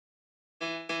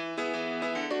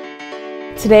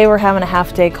Today we're having a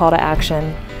half-day call to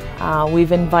action.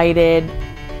 We've invited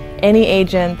any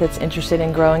agent that's interested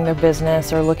in growing their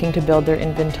business or looking to build their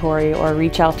inventory or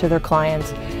reach out to their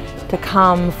clients to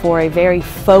come for a very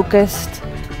focused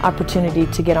opportunity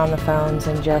to get on the phones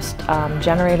and just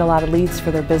generate a lot of leads for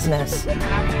their business.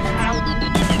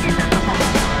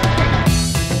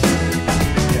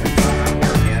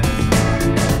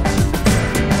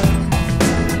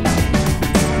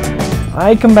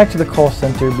 I come back to the call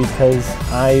center because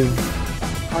I've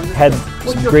had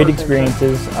some great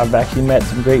experiences. I've actually met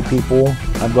some great people.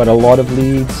 I've got a lot of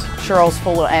leads. Cheryl's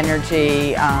full of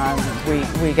energy.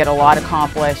 We get a lot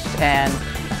accomplished, and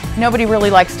nobody really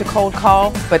likes to cold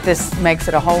call, but this makes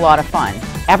it a whole lot of fun.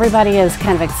 Everybody is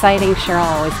kind of exciting. Cheryl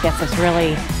always gets us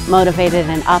really motivated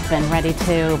and up and ready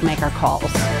to make our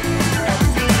calls.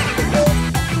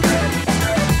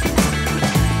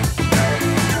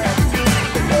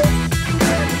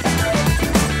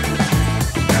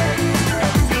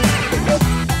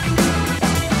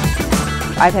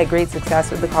 I've had great success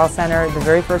with the call center. The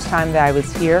very first time that I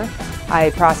was here,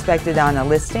 I prospected on a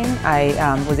listing. I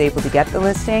was able to get the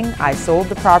listing. I sold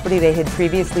the property. They had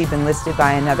previously been listed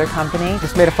by another company.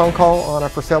 Just made a phone call on a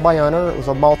for sale by owner. It was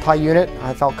a multi-unit.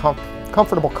 I felt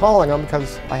comfortable calling them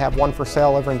because I have one for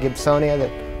sale over in Gibsonia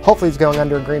that hopefully is going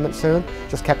under agreement soon.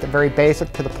 Just kept it very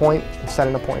basic, to the point, and set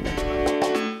an appointment.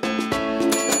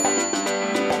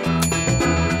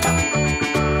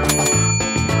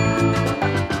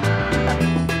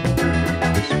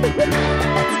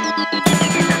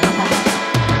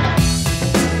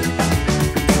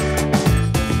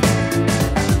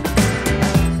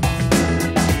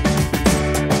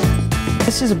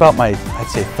 This is about my, I'd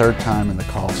say, third time in the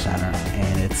call center,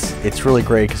 and it's really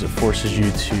great because it forces you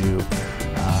to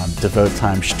devote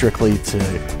time strictly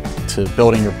to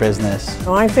building your business.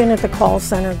 I've been at the call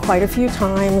center quite a few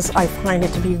times. I find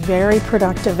it to be very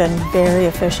productive and very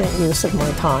efficient use of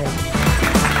my time.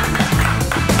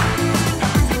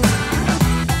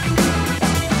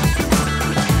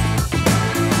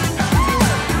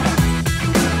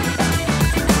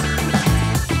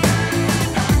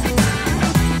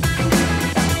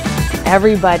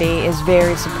 Everybody is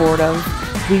very supportive.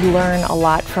 We learn a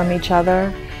lot from each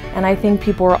other, and I think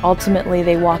people are ultimately,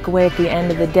 they walk away at the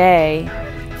end of the day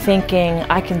thinking,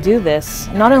 I can do this.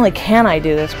 Not only can I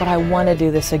do this, but I want to do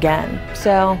this again.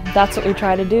 So that's what we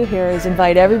try to do here, is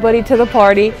invite everybody to the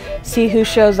party, see who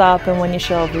shows up, and when you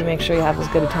show up, we make sure you have as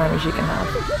good a time as you can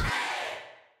have.